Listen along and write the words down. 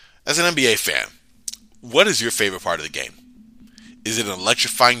As an NBA fan, what is your favorite part of the game? Is it an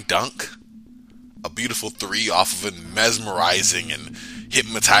electrifying dunk? A beautiful three off of a mesmerizing and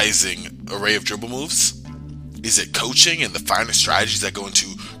hypnotizing array of dribble moves? Is it coaching and the finer strategies that go into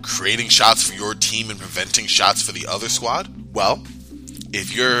creating shots for your team and preventing shots for the other squad? Well,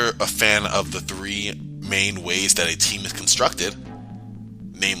 if you're a fan of the three main ways that a team is constructed,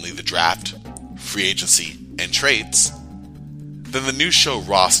 namely the draft, free agency, and trades, then the new show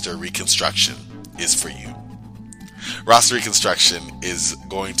Roster Reconstruction is for you. Roster Reconstruction is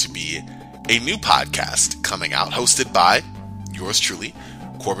going to be a new podcast coming out, hosted by yours truly,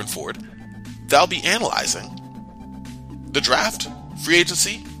 Corbin Ford, that'll be analyzing the draft, free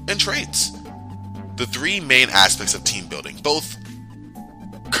agency, and trades. The three main aspects of team building, both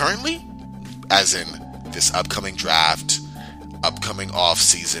currently, as in this upcoming draft, upcoming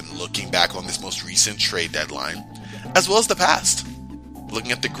offseason, looking back on this most recent trade deadline, as well as the past,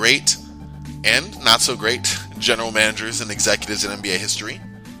 looking at the great and not so great general managers and executives in NBA history.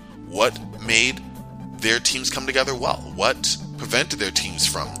 What made their teams come together well? What prevented their teams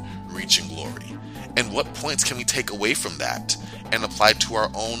from reaching glory? And what points can we take away from that and apply to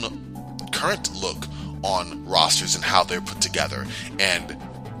our own current look on rosters and how they're put together, and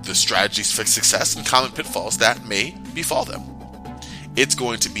the strategies for success and common pitfalls that may befall them? It's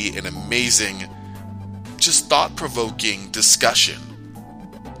going to be an amazing, just thought-provoking discussion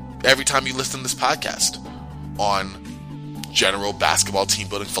every time you listen to this podcast on general basketball team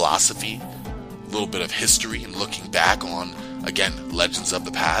building philosophy, a little bit of history and looking back on, again, legends of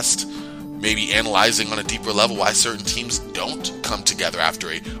the past, maybe analyzing on a deeper level why certain teams don't come together after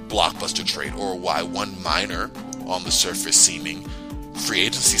a blockbuster trade, or why one minor, on the surface seeming free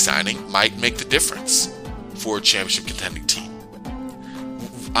agency signing might make the difference for a championship contending team.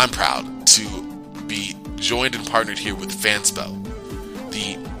 I'm proud to be joined and partnered here with Fanspo,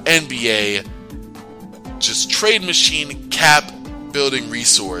 the NBA just trade machine cap building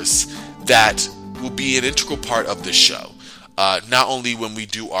resource that will be an integral part of this show. Not only when we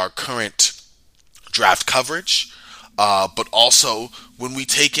do our current draft coverage, but also when we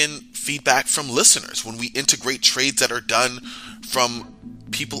take in feedback from listeners, when we integrate trades that are done from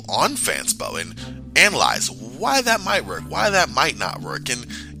people on Fanspo and analyze why that might work, why that might not work, and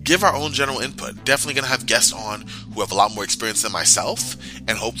give our own general input. Definitely going to have guests on who have a lot more experience than myself,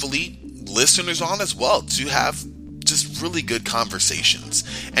 and hopefully listeners on as well, to have just really good conversations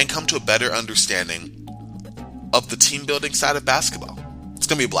and come to a better understanding of the team building side of basketball. It's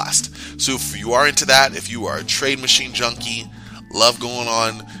going to be a blast. So if you are into that, if you are a trade machine junkie, love going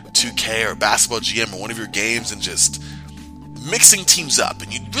on 2K or Basketball GM or one of your games and just mixing teams up,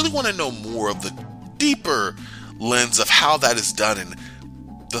 and you really want to know more of the deeper lens of how that is done and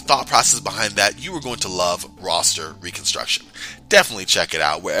the thought process behind that, you are going to love Roster Reconstruction. Definitely check it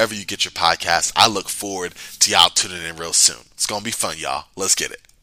out wherever you get your podcasts. I look forward to y'all tuning in real soon. It's going to be fun, y'all. Let's get it.